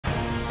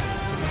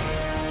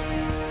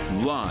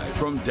Live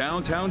from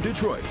downtown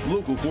Detroit,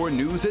 Local 4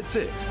 News at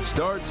 6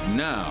 starts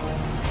now.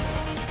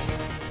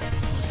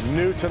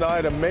 New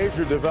tonight, a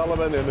major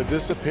development in the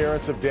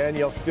disappearance of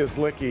Danielle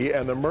Stizlicki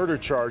and the murder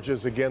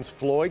charges against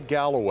Floyd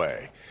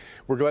Galloway.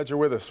 We're glad you're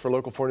with us for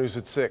Local 4 News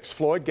at 6.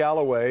 Floyd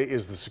Galloway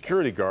is the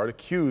security guard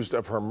accused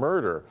of her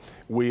murder.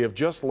 We have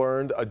just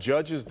learned a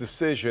judge's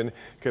decision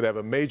could have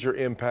a major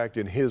impact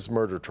in his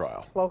murder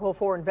trial. Local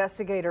 4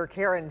 investigator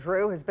Karen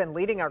Drew has been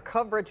leading our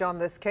coverage on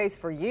this case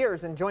for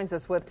years and joins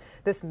us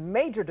with this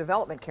major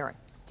development. Karen.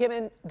 Kim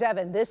and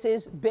Devin, this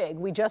is big.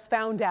 We just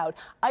found out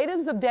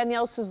items of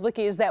Danielle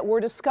Stizlicki's that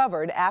were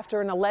discovered after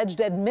an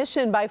alleged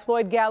admission by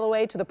Floyd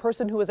Galloway to the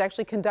person who was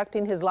actually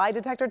conducting his lie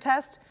detector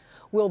test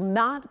will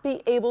not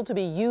be able to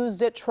be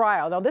used at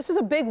trial. Now, this is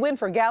a big win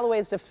for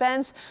Galloway's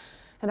defense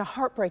and a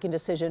heartbreaking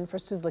decision for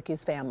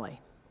Stizlicki's family.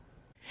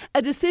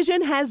 A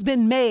decision has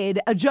been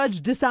made. A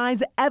judge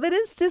decides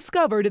evidence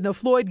discovered in the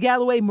Floyd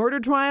Galloway murder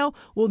trial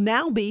will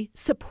now be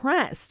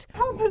suppressed.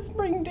 Help us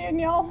bring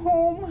Danielle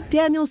home.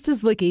 Danielle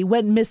Stizlicki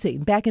went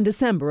missing back in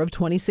December of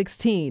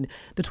 2016.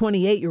 The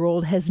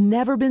 28-year-old has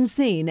never been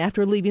seen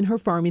after leaving her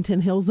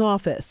Farmington Hills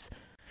office.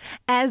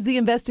 As the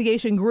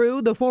investigation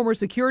grew, the former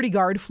security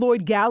guard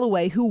Floyd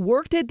Galloway, who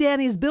worked at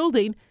Danny's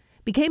building,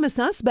 became a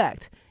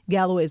suspect.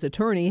 Galloway's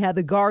attorney had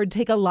the guard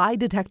take a lie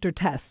detector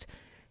test.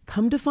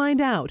 Come to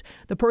find out,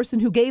 the person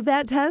who gave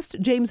that test,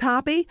 James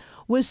Hoppy,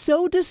 was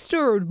so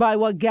disturbed by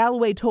what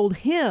Galloway told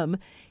him,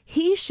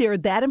 he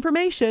shared that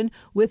information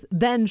with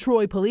then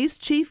Troy Police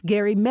Chief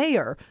Gary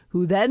Mayer,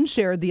 who then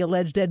shared the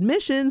alleged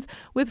admissions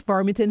with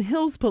Farmington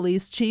Hills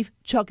Police Chief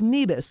Chuck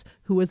Nebus,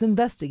 who was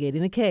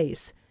investigating the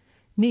case.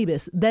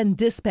 Nebus then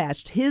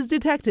dispatched his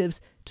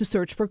detectives to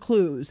search for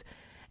clues.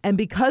 And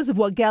because of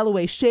what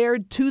Galloway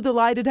shared to the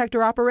lie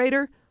detector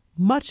operator,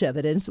 much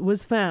evidence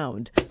was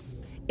found.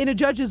 In a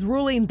judge's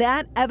ruling,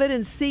 that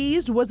evidence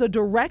seized was a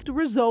direct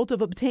result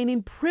of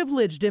obtaining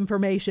privileged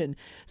information.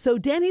 So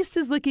Danny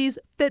Stizlicki's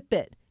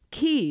Fitbit,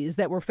 keys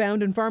that were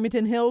found in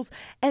Farmington Hills,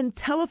 and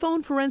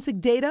telephone forensic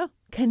data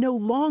can no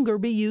longer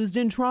be used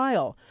in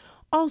trial.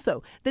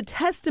 Also, the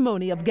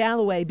testimony of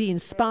Galloway being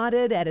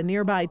spotted at a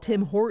nearby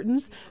Tim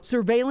Hortons,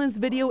 surveillance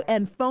video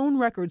and phone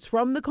records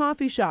from the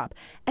coffee shop,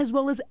 as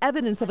well as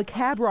evidence of a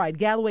cab ride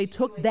Galloway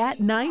took that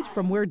night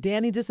from where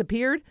Danny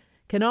disappeared,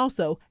 can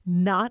also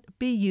not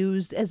be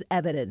used as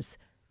evidence.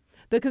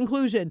 The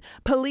conclusion: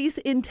 police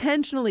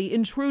intentionally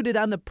intruded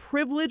on the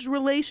privileged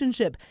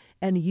relationship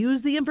and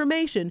used the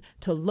information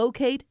to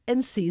locate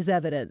and seize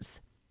evidence.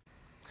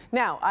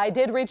 Now, I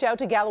did reach out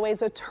to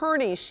Galloway's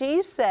attorney.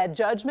 She said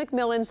Judge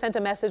McMillan sent a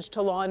message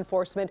to law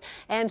enforcement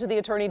and to the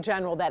Attorney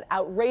General that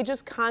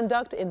outrageous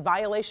conduct in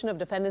violation of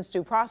defendants'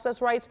 due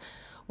process rights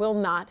will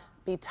not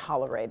be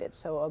tolerated.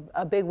 So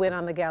a big win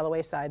on the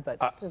Galloway side, but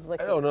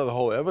Stizlicki. I don't know the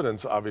whole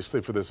evidence,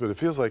 obviously, for this, but it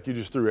feels like you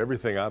just threw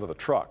everything out of the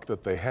truck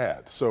that they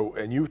had. So,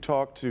 and you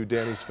talk to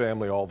Danny's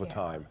family all the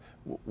time.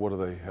 What do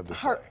they have to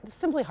say?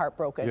 Simply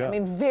heartbroken. Yeah. I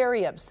mean,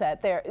 very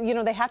upset. They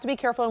have to be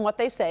careful in what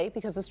they say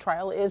because this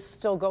trial is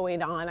still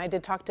going on. I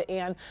did talk to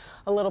Ann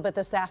a little bit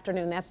this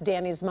afternoon. That's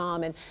Danny's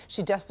mom, and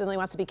she definitely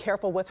wants to be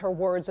careful with her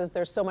words as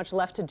there's so much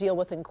left to deal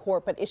with in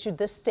court, but issued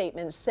this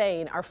statement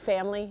saying our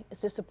family is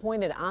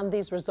disappointed on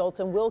these results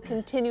and will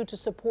continue to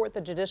support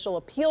the judicial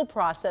appeal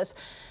process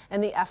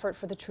and the effort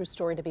for the true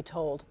story to be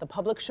told. The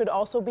public should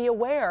also be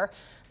aware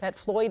that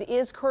Floyd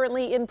is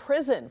currently in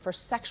prison for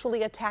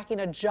sexually attacking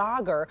a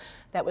jogger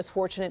that was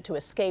fortunate to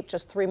escape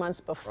just 3 months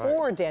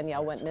before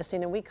Danielle went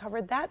missing. And we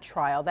covered that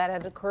trial. That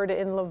had occurred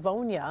in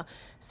Livonia,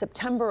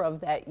 September of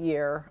that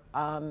year.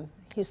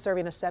 He's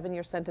serving a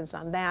 7-year sentence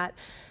on that.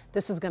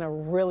 This is going to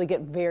really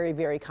get very,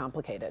 very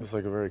complicated. It's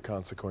like a very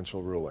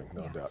consequential ruling,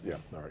 no doubt. Yeah.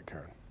 All right,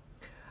 Karen.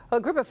 A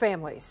group of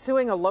families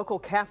suing a local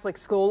Catholic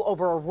school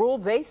over a rule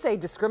they say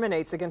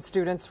discriminates against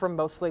students from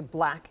mostly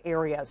black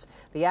areas.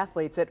 The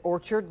athletes at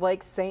Orchard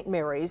Lake St.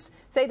 Mary's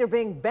say they're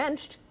being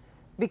benched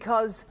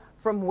because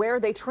from where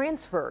they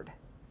transferred.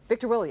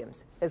 Victor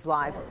Williams is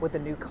live with the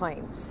new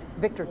claims.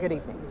 Victor, good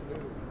evening.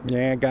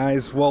 Yeah,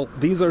 guys, well,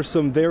 these are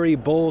some very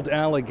bold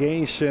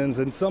allegations,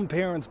 and some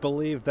parents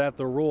believe that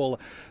the rule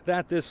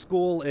that this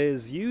school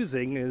is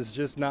using is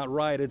just not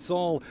right. It's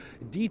all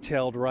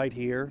detailed right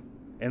here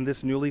in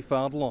this newly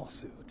filed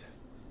lawsuit.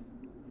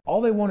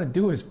 All they want to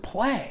do is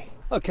play.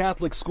 A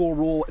Catholic school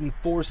rule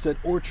enforced at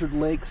Orchard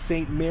Lake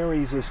St.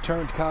 Mary's has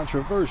turned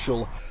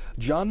controversial.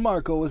 John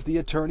Marco is the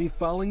attorney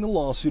filing the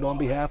lawsuit on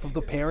behalf of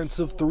the parents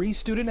of 3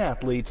 student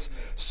athletes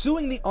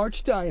suing the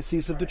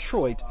Archdiocese of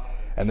Detroit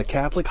and the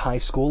Catholic High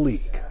School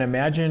League.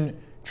 Imagine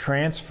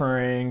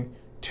transferring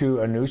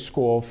to a new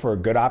school for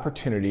good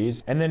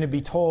opportunities and then to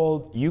be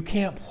told you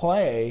can't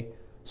play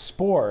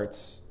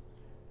sports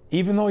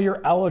even though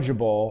you're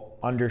eligible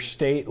under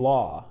state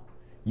law.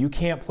 You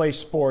can't play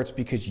sports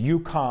because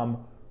you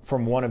come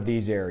from one of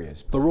these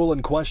areas. The rule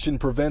in question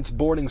prevents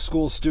boarding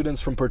school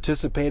students from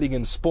participating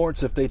in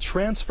sports if they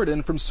transferred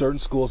in from certain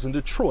schools in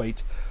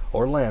Detroit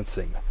or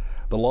Lansing.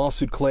 The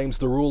lawsuit claims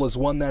the rule is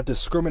one that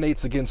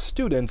discriminates against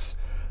students,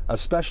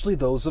 especially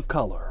those of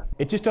color.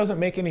 It just doesn't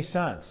make any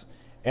sense.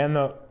 And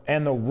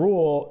the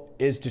rule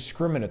is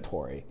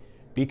discriminatory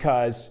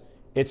because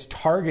it's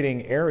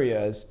targeting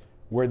areas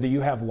where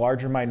you have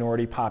larger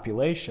minority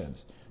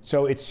populations.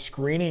 So it's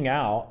screening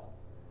out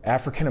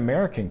African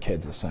American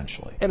kids,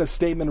 essentially. In a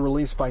statement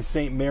released by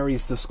St.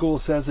 Mary's, the school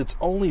says it's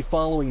only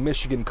following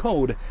Michigan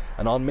code,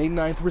 and on May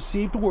 9th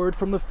received word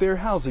from the Fair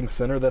Housing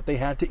Center that they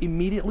had to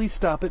immediately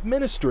stop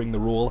administering the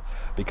rule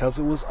because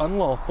it was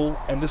unlawful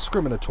and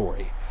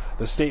discriminatory.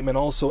 The statement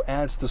also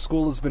adds the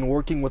school has been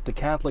working with the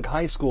Catholic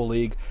High School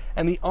League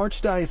and the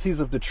Archdiocese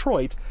of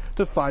Detroit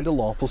to find a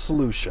lawful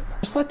solution.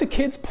 Just let the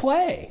kids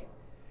play.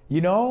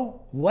 You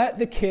know, let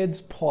the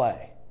kids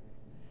play.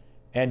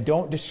 And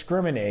don't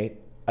discriminate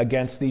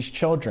against these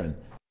children.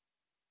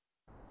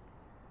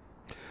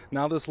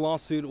 Now, this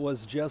lawsuit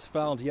was just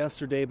filed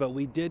yesterday, but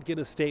we did get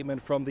a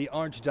statement from the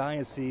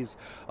Archdiocese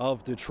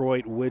of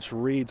Detroit, which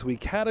reads, "We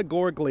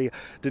categorically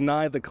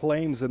deny the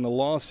claims in the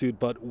lawsuit,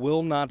 but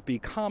will not be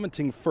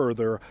commenting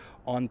further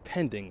on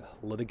pending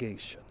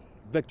litigation."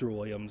 Victor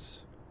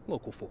Williams,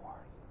 Local 4.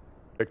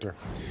 Victor.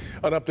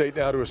 An update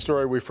now to a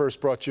story we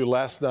first brought you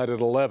last night at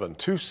 11.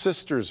 Two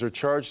sisters are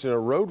charged in a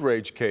road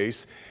rage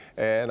case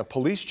and a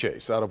police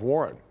chase out of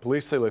Warren.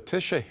 Police say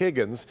Letitia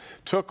Higgins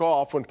took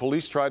off when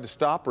police tried to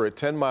stop her at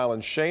 10 Mile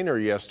and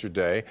Shaner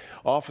yesterday.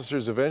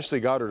 Officers eventually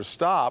got her to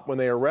stop. When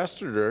they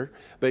arrested her,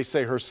 they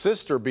say her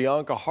sister,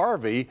 Bianca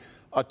Harvey,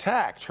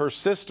 attacked her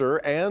sister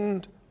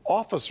and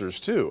officers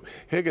too.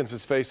 Higgins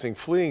is facing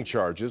fleeing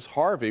charges.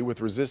 Harvey with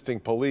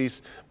resisting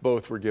police.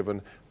 Both were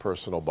given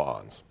personal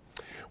bonds.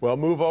 Well,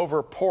 move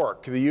over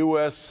pork. The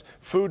U.S.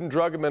 Food and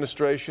Drug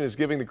Administration is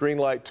giving the green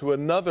light to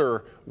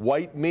another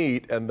white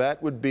meat, and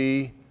that would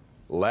be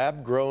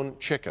lab-grown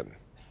chicken.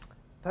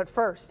 But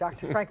first,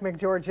 Dr. Frank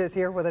McGeorge is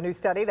here with a new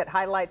study that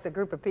highlights a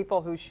group of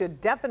people who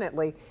should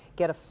definitely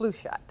get a flu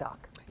shot,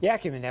 Doc. Yeah,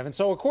 Kim and Evan.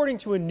 So according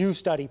to a new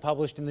study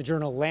published in the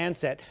journal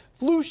Lancet,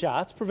 flu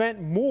shots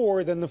prevent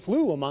more than the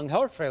flu among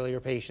heart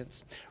failure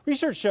patients.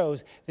 Research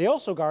shows they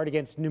also guard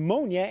against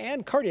pneumonia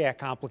and cardiac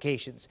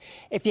complications.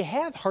 If you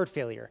have heart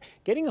failure,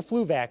 getting a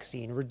flu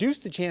vaccine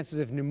reduced the chances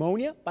of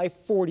pneumonia by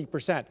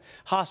 40%,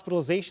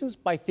 hospitalizations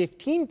by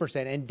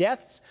 15%, and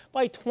deaths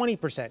by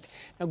 20%.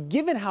 Now,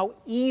 given how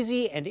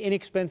easy and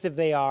inexpensive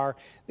they are,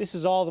 this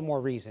is all the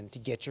more reason to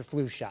get your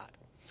flu shot.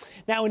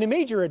 Now, in a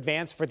major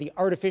advance for the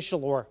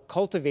artificial or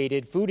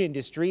cultivated food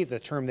industry, the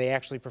term they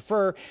actually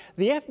prefer,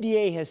 the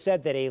FDA has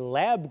said that a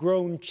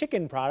lab-grown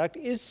chicken product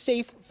is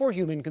safe for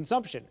human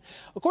consumption.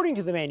 According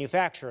to the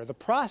manufacturer, the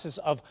process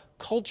of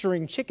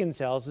culturing chicken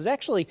cells is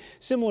actually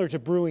similar to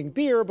brewing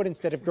beer, but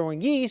instead of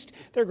growing yeast,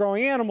 they're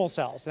growing animal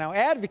cells. Now,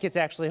 advocates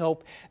actually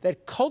hope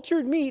that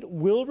cultured meat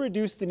will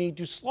reduce the need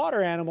to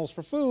slaughter animals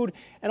for food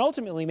and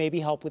ultimately maybe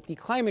help with the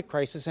climate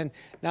crisis. And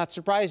not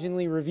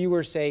surprisingly,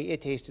 reviewers say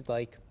it tasted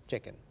like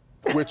chicken.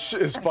 Which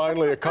is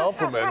finally a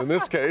compliment in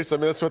this case. I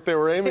mean, that's what they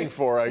were aiming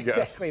for, I guess.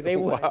 Exactly, they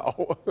would.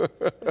 Wow.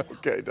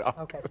 Okay, Doc.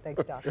 Okay,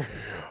 thanks, Doc.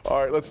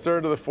 All right, let's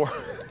turn to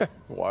the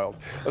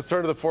Let's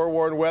turn to the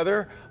forewarned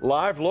weather.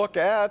 Live look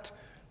at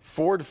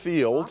Ford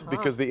Field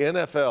because the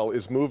NFL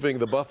is moving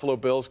the Buffalo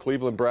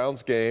Bills-Cleveland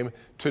Browns game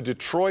to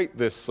Detroit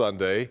this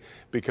Sunday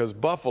because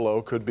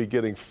Buffalo could be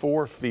getting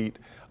 4 feet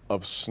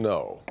of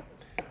snow.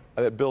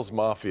 That Bills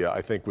Mafia,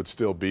 I think, would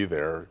still be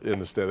there in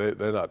the state.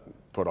 They're not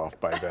put off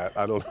by that.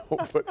 I don't know,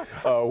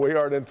 but we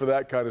aren't in for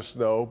that kind of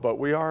snow, but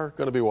we are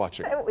going to be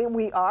watching.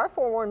 We are.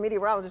 Forewarned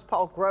meteorologist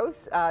Paul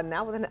Gross,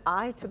 now with an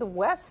eye to the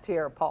west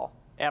here, Paul.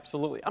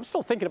 Absolutely. I'm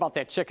still thinking about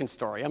that chicken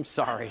story. I'm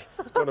sorry.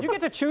 You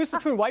get to choose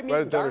between white meat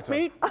and dark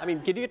meat? I mean,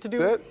 did you get to do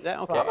that?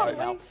 Okay.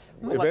 Probably.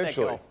 We'll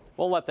Eventually. Let that go.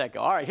 We'll let that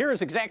go. All right, here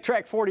is Exact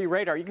Track 40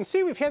 radar. You can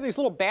see we've had these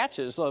little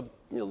batches of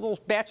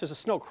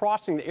snow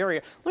crossing the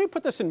area. Let me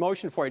put this in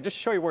motion for you, just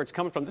to show you where it's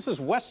coming from. This is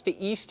west to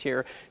east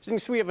here. As you can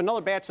see, we have another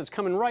batch that's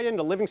coming right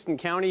into Livingston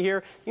County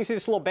here. You can see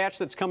this little batch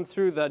that's come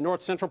through the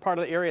north central part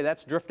of the area.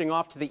 That's drifting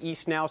off to the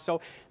east now. So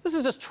this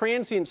is just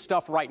transient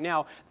stuff right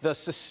now. The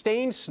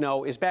sustained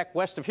snow is back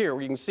west of here,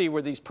 where you can see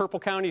where these purple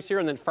counties here,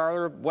 and then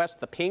farther west,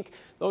 the pink.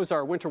 Those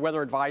are winter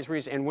weather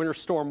advisories and winter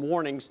storm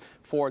warnings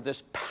for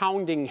this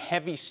pounding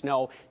heavy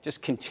snow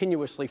just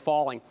continuously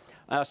falling.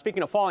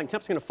 Speaking of falling,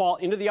 temps going to fall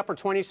into the upper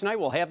 20s tonight.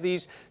 We'll have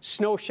these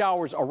snow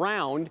showers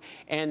around,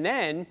 and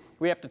then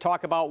we have to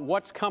talk about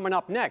what's coming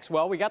up next.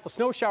 Well, we got the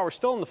snow shower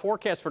still in the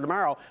forecast for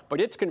tomorrow,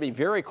 but it's going to be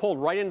very cold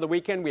right into the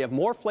weekend. We have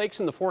more flakes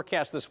in the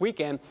forecast this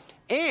weekend,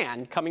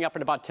 and coming up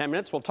in about 10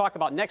 minutes, we'll talk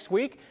about next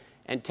week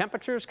and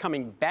temperatures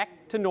coming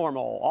back to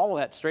normal. All of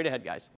that straight ahead, guys.